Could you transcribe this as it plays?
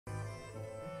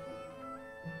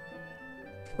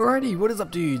Alrighty, what is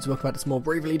up dudes? Welcome back to some more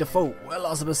Bravely Default. Well,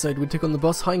 last episode we took on the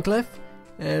boss Hinecliffe,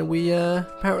 and we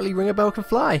apparently ring a bell can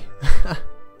fly.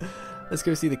 Let's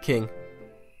go see the king.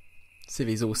 See if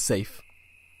he's all safe.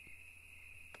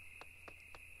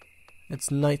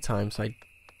 It's night time, so I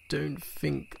don't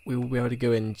think we will be able to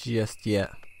go in just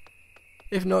yet.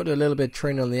 If not, do a little bit of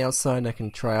training on the outside and I can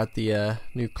try out the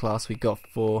new class we got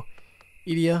for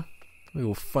Edea. We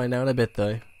will find out in a bit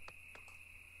though.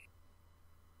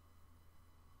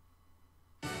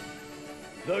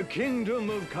 The kingdom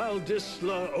of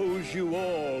Kaldisla owes you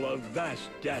all a vast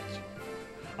debt.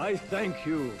 I thank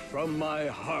you from my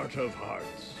heart of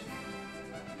hearts.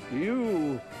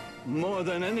 You, more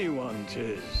than anyone,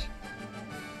 'tis.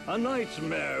 A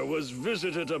nightmare was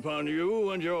visited upon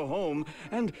you and your home,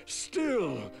 and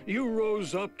still you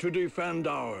rose up to defend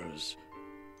ours.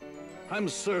 I'm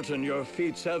certain your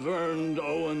feats have earned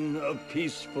Owen a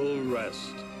peaceful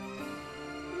rest.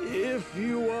 If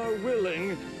you are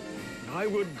willing, I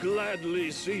would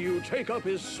gladly see you take up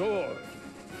his sword.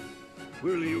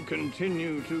 Will you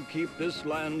continue to keep this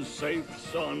land safe,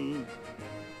 son?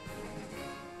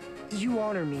 You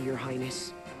honor me, Your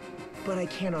Highness, but I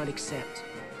cannot accept.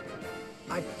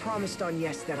 I promised on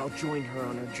Yes that I'll join her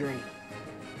on her journey.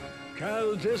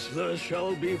 Kaldisla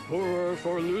shall be poorer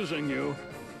for losing you.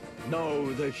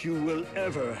 Know that you will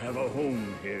ever have a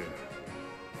home here.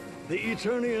 The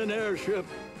Eternian airship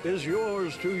is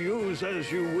yours to use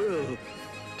as you will.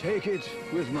 Take it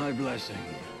with my blessing.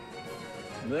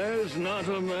 There's not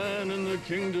a man in the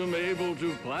kingdom able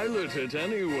to pilot it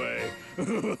anyway.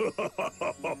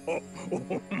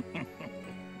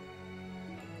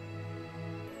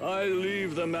 I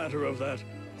leave the matter of that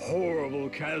horrible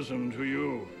chasm to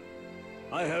you.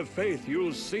 I have faith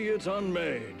you'll see it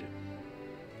unmade.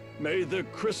 May the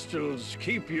crystals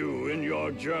keep you in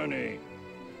your journey.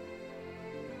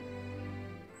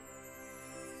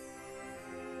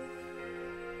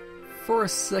 For a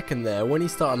second there, when he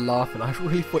started laughing, I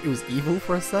really thought he was evil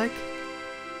for a sec.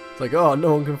 It's like, oh,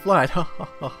 no one can fly it. Ha ha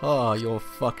ha ha, you're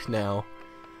fucked now.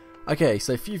 Okay,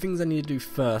 so a few things I need to do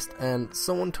first, and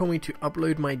someone told me to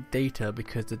upload my data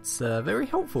because it's very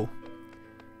helpful.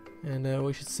 And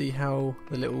we should see how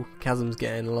the little chasm's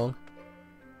getting along.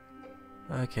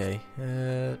 Okay,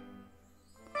 is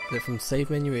it from save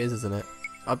menu? It is, isn't it?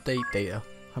 Update data.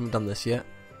 Haven't done this yet.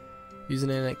 Using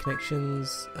internet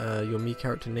connections, your me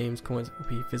character names, comments will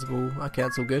be visible. Okay,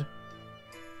 that's all good.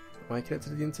 Am I connected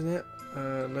to the internet?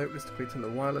 No, let's turn the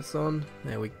wireless on.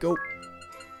 There we go.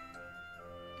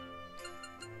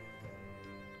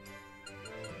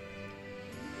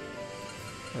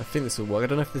 I think this will work. I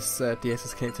don't know if this DS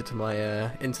is connected to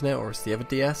my internet or it's the other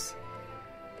DS.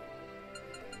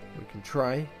 We can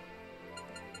try.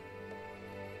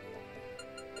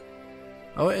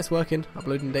 Oh, it's working.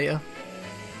 Uploading data.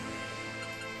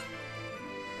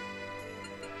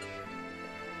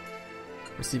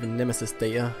 Receiving Nemesis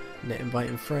data, net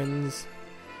inviting friends.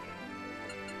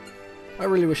 I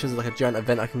really wish there was like a giant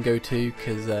event I can go to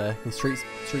because in Street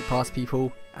Pass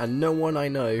people, and no one I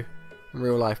know in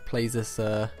real life plays this.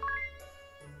 Oh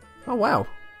wow!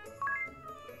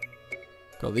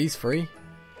 Got these free.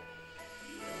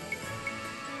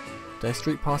 Did I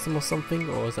Street Pass them or something,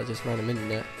 or is that just random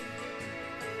internet?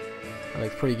 That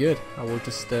looks pretty good. I will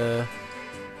just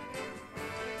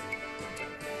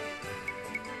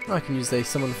I can use the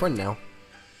summon friend now.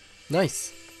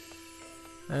 Nice.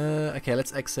 Okay,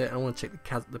 let's exit. I want to check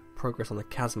the progress on the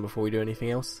chasm before we do anything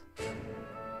else.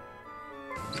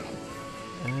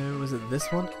 Was it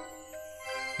this one?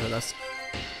 No, that's.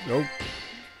 Oh,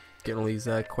 getting all these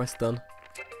quests done.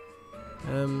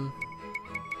 I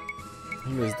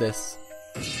think it was this.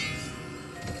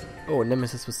 Oh, a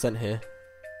Nemesis was sent here.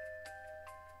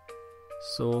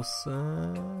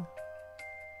 Saucer.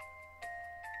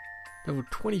 Level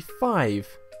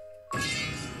 25.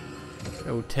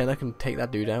 Level 10, I can take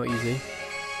that dude out easy.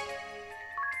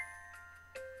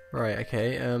 Right,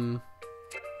 okay,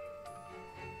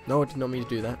 no, I did not mean to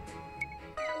do that.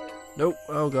 Nope,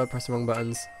 oh god, press the wrong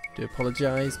buttons. Do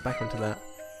apologise, back onto that.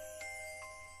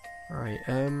 Alright,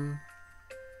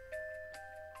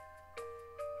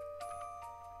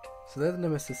 so there the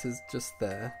Nemesis is just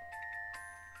there.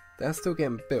 They're still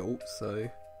getting built, so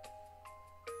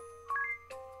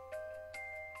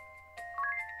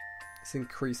let's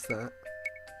increase that.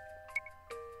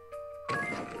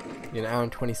 In an hour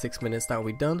and 26 minutes, that'll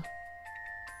be done.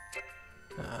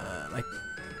 Like,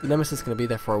 the Nemesis is going to be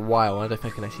there for a while. I don't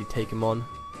think I can actually take him on.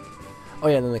 Oh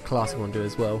yeah, and then the classic one do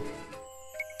as well.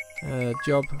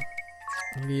 Job.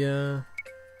 The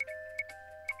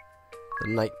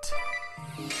knight.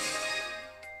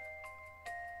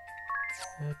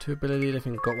 2 ability, I don't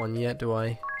think I've got one yet, do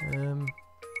I?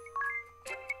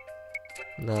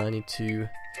 No, I need to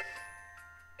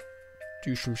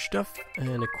do some stuff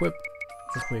and equip.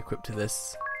 Let's me equip to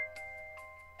this.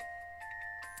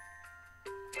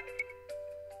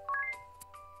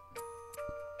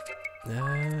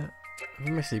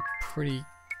 I'm actually pretty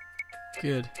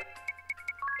good.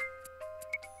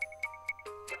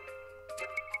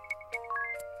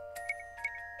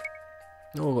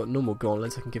 Oh, I've got normal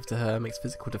gauntlets I can give to her, makes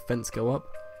physical defense go up.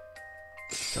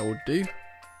 That will do.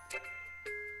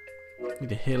 Need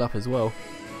to heal up as well.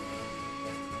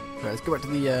 Alright, let's go back to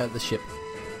the ship.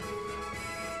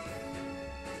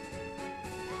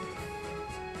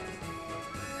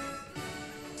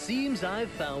 Seems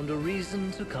I've found a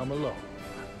reason to come along.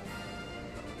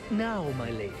 Now,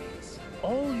 my ladies,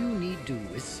 all you need do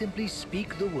is simply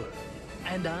speak the word,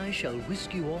 and I shall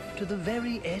whisk you off to the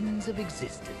very ends of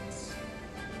existence.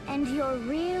 And you're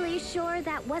really sure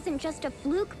that wasn't just a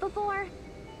fluke before?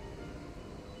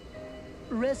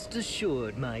 Rest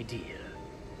assured, my dear,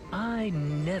 I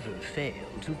never fail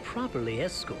to properly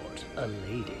escort a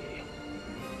lady.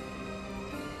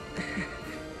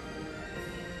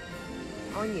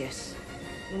 Agnes,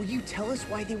 will you tell us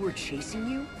why they were chasing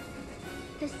you?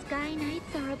 The Sky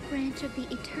Knights are a branch of the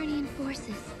Eternian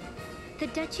forces. The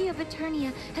Duchy of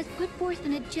Eternia has put forth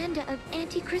an agenda of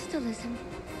anti-crystalism.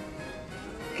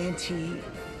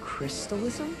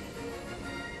 Anti-crystalism?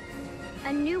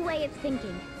 A new way of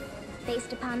thinking,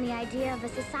 based upon the idea of a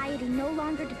society no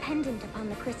longer dependent upon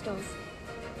the crystals.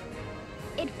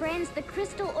 It brands the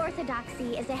Crystal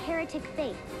Orthodoxy as a heretic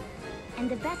faith, and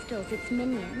the Vestals its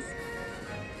minions.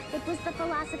 It was the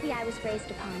philosophy I was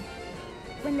raised upon.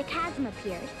 When the chasm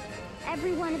appeared,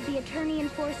 every one of the Eternian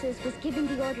forces was given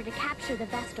the order to capture the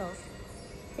Vestals.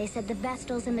 They said the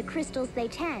Vestals and the crystals they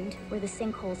tend were the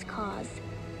sinkhole's cause.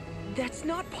 That's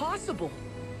not possible!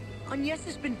 Agnes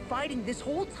has been fighting this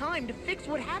whole time to fix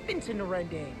what happened to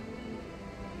Nerende.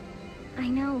 I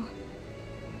know.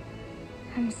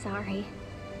 I'm sorry.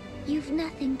 You've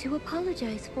nothing to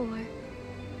apologize for.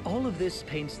 All of this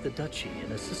paints the Duchy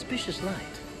in a suspicious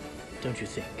light, don't you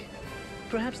think?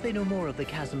 Perhaps they know more of the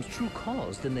chasm's true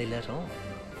cause than they let on.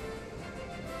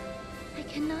 I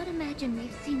cannot imagine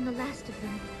we've seen the last of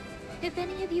them. If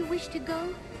any of you wish to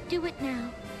go, do it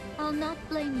now. I'll not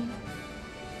blame you.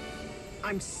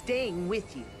 I'm staying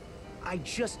with you. I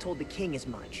just told the king as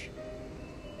much.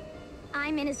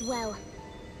 I'm in as well.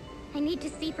 I need to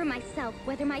see for myself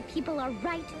whether my people are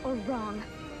right or wrong.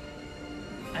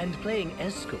 And playing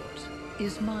escort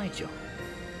is my job.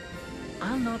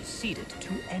 I'll not cede it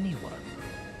to anyone.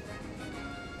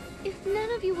 If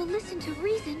none of you will listen to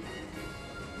reason...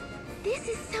 This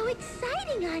is so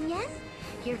exciting, Agnes!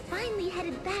 You're finally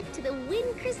headed back to the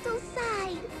Wind Crystal's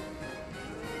side!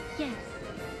 Yes,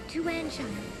 to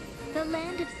Anshine, the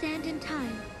land of sand and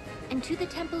time, and to the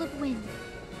Temple of Wind.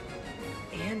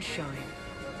 Anshine,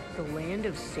 the land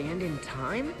of sand and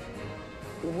time?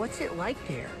 What's it like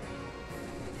there?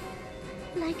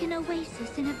 Like an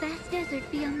oasis in a vast desert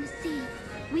beyond the sea,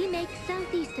 we make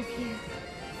southeast of here.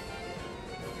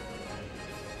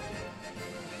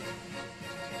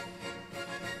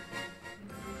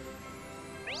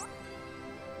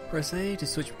 Press A to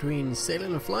switch between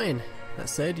sailing and flying. That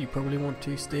said, you probably want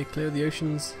to steer clear of the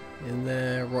oceans in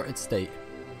their rotted state.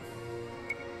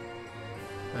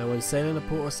 When sailing, a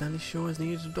port or sandy shore is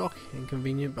needed to dock.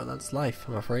 Inconvenient, but that's life,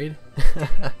 I'm afraid.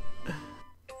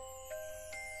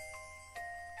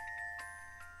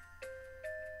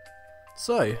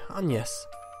 So, Agnes,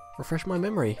 refresh my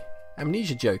memory.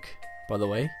 Amnesia joke, by the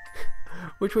way.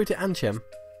 Which way to Anchem?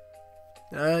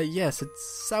 Yes,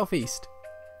 it's southeast.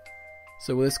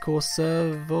 So will this course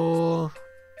serve or...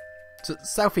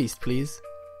 southeast, please.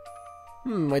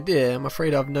 My dear, I'm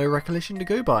afraid I've no recollection to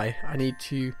go by. I need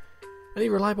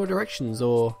reliable directions,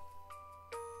 or...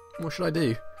 what should I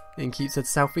do? Innkeep said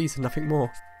southeast and nothing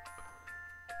more.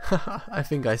 I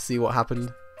think I see what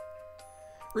happened.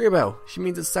 Riabel, she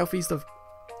means it's southeast of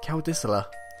Caldisla,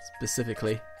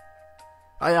 specifically.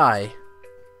 Aye aye.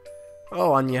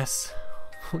 Oh, Agnes.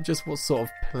 Just what sort of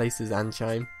place is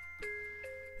Anshine?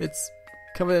 It's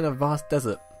covered in a vast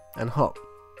desert, and hot.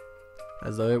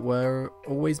 As though it were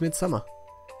always midsummer.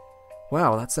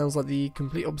 Wow, that sounds like the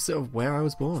complete opposite of where I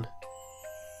was born.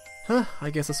 Huh, I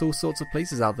guess there's all sorts of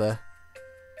places out there.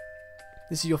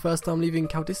 This is your first time leaving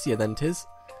Caldisla then, Tiz?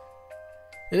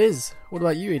 It is. What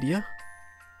about you, Idia?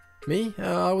 Me?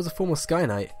 I was a former Sky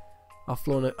Knight. I've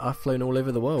flown all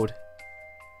over the world.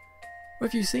 What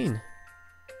have you seen?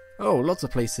 Oh, lots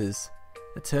of places.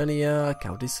 Eternia,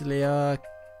 Caldisla.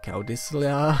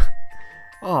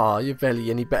 Aw, you're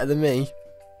barely any better than me.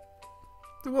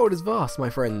 The world is vast, my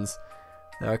friends.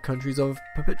 There are countries of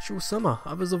perpetual summer,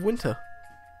 others of winter.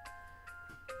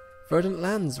 Verdant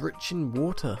lands rich in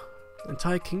water,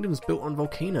 entire kingdoms built on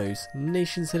volcanoes,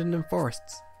 nations hidden in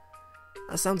forests.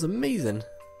 That sounds amazing.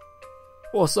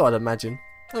 Or so I'd imagine.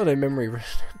 I don't memory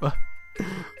remember.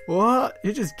 What?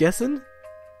 You're just guessing?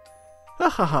 Ha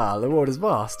ha ha, the world is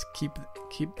vast. Keep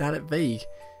that at vague,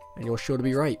 and you're sure to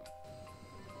be right.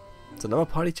 It's another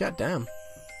party chat, damn.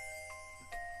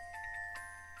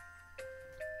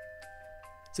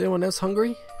 Is anyone else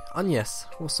hungry? Yes.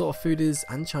 What sort of food is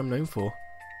Anshime known for?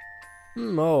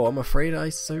 Oh, I'm afraid I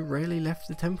so rarely left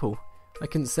the temple. I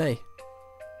couldn't say.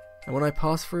 And when I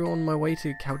passed through on my way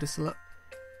to Kaldisla...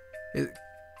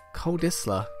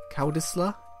 Kaldisla?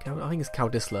 I think it's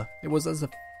Kaldisla. It was as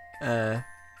a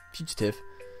fugitive.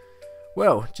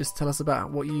 Well, just tell us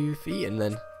about what you've eaten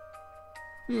then.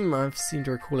 I seem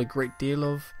to recall a great deal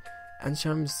of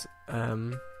Anshime's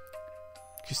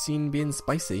cuisine being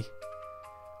spicy.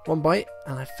 One bite,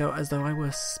 and I felt as though I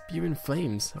were spewing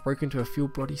flames. I broke into a full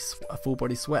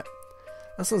body sweat.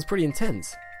 That sounds pretty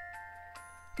intense.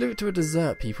 Leave it to a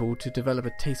desert people to develop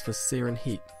a taste for sear and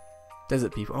heat.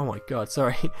 Desert people, oh my god,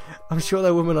 sorry. I'm sure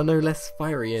their women are no less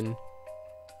fiery and...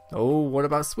 Oh, what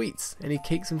about sweets? Any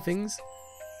cakes and things?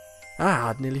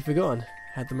 I'd nearly forgotten.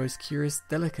 Had the most curious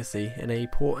delicacy in a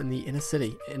port in the inner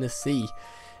sea.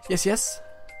 Yes.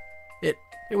 It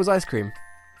was ice cream.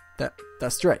 That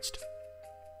stretched.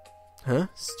 Huh?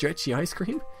 Stretchy ice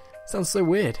cream? Sounds so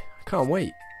weird. I can't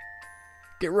wait.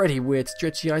 Get ready, weird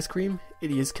stretchy ice cream.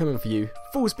 Idiot's coming for you.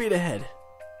 Full speed ahead.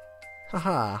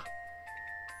 Haha.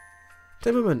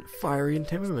 Temperament. Fiery and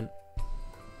temperament.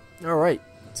 Alright.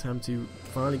 Time to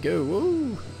finally go.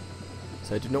 Woo!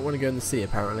 So I do not want to go in the sea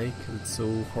apparently, because it's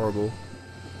all horrible.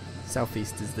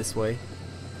 Southeast is this way.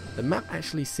 The map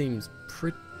actually seems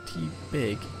pretty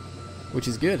big, which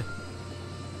is good.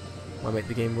 Might make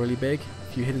the game really big.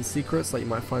 A few hidden secrets, like you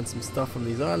might find some stuff on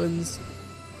these islands.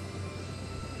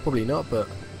 Probably not, but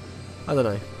I don't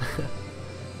know.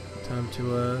 Time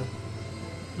to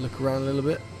look around a little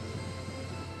bit.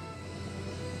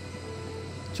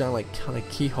 Giant like kind of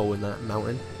keyhole in that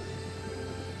mountain.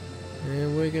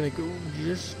 And we're gonna go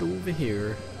just over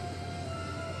here.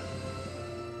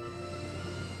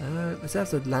 This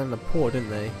has to land in a port, didn't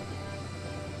they?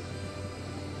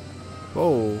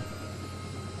 Whoa.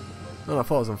 Oh, I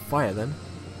thought it was on fire then.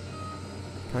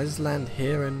 Can I just land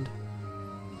here and...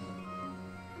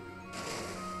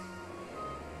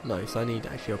 No, so I need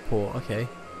actually a port, okay.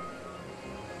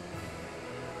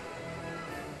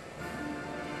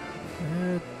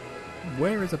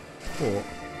 Where is a port?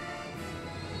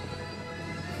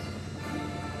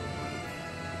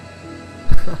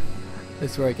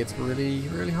 This is where it gets really,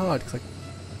 really hard because I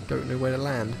don't know where to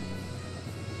land.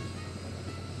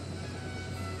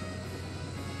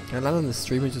 Can I land on the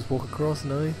stream and just walk across?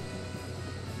 No.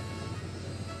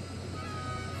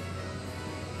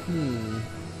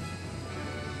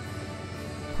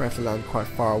 Probably have to land quite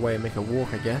far away and make a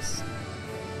walk, I guess.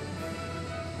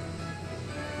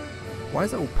 Why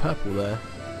is it all purple there?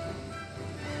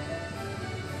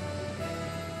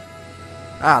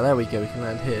 Ah, there we go, we can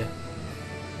land here.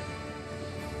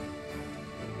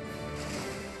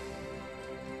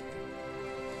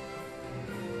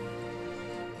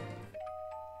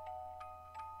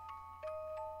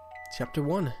 Chapter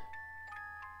 1.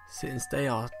 Sit and stay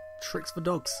are tricks for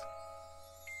dogs.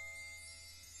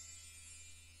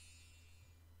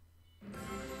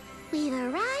 We've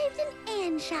arrived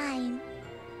in Anshime.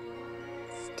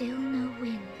 Still no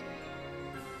wind.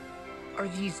 Are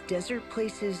these desert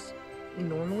places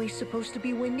normally supposed to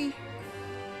be windy?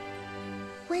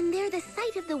 When they're the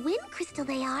site of the wind crystal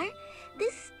they are,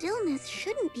 this stillness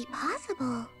shouldn't be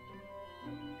possible.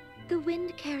 The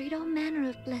wind carried all manner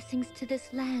of blessings to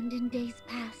this land in days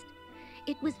past.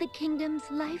 It was the kingdom's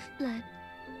lifeblood.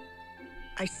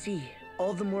 I see.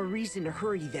 All the more reason to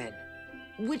hurry then.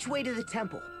 Which way to the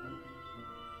temple?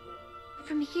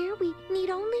 From here we need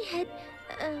only head...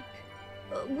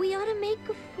 we ought to make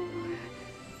for...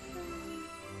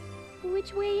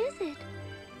 which way is it?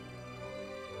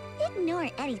 Ignore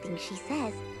anything she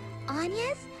says.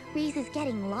 Anya's raises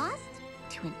getting lost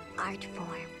to an art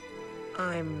form.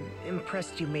 I'm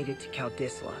impressed you made it to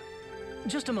Kaldisla.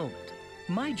 Just a moment.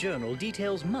 My journal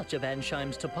details much of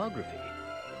Anshime's topography.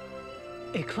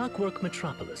 A clockwork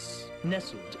metropolis,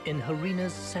 nestled in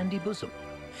Harina's sandy bosom.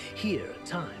 Here,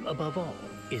 time, above all,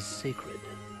 is sacred.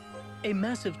 A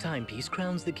massive timepiece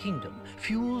crowns the kingdom,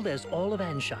 fueled as all of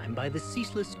Anshime by the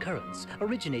ceaseless currents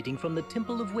originating from the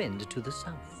Temple of Wind to the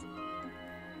south.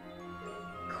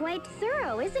 Quite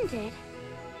thorough, isn't it?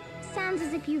 Sounds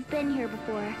as if you've been here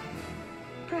before.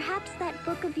 Perhaps that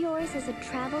book of yours is a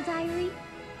travel diary?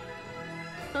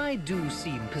 I do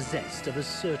seem possessed of a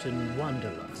certain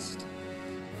wanderlust.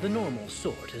 The normal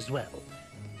sort as well.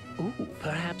 Ooh,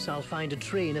 perhaps I'll find a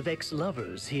train of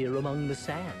ex-lovers here among the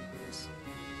sands.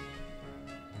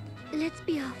 Let's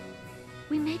be off.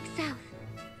 We make south.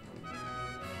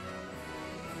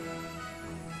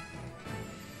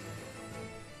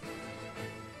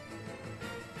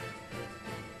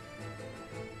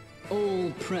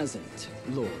 All present,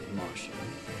 Lord Marshal.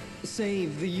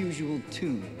 Save the usual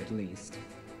tune, at least.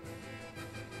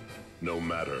 No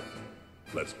matter.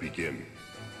 Let's begin.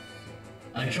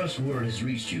 I trust word has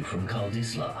reached you from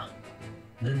Kaldisla.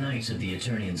 The Knights of the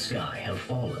Eternian Sky have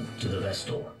fallen to the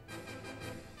Vestal.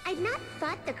 I'd not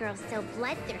thought the girl so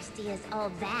bloodthirsty as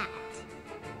all that.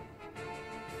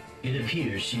 It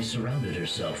appears she surrounded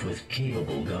herself with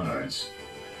capable guards.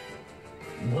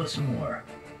 What's more,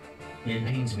 it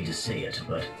pains me to say it,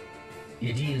 but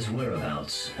Idia's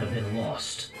whereabouts have been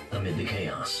lost amid the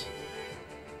chaos.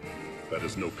 That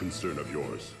is no concern of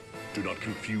yours. Do not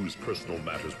confuse personal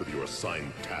matters with your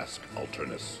assigned task,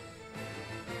 Alternus.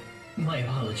 My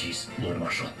apologies, Lord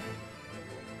Marshal.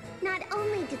 Not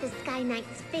only did the Sky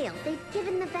Knights fail, they've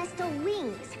given the Vestal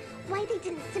wings. Why they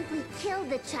didn't simply kill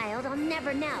the child, I'll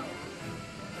never know.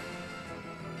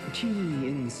 Keen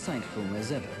insightful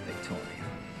as ever, Victoria.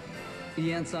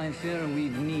 Yet I fear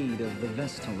we've need of the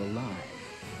Vestal alive.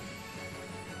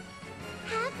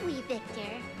 Have we,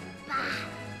 Victor? Bah,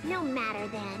 no matter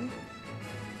then.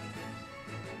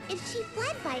 If she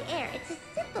fled by air, it's a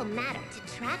simple matter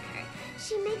to track her.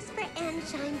 She makes for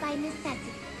Anshine by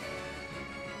necessity.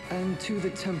 And to the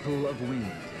Temple of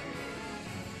Wind.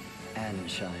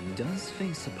 Anshine does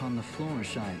face upon the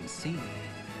Floorshine Sea.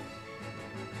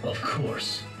 Of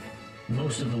course.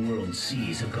 Most of the world's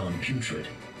seas have gone putrid,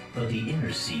 but the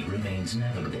inner sea remains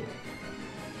navigable.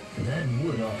 That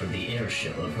would offer the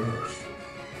airship a berth.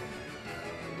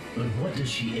 But what does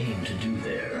she aim to do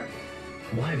there?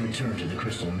 Why return to the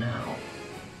crystal now?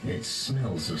 It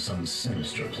smells of some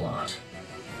sinister plot.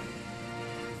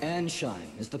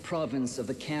 Anshine is the province of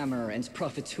the Camer and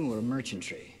Profiteur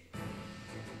merchantry.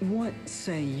 What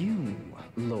say you,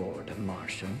 Lord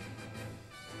Marshal?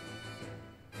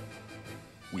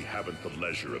 We haven't the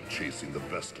leisure of chasing the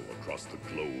Vestal across the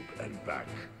globe and back.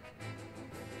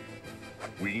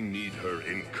 We need her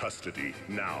in custody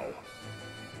now.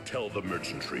 Tell the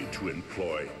merchantry to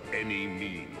employ any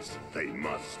means they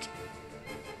must.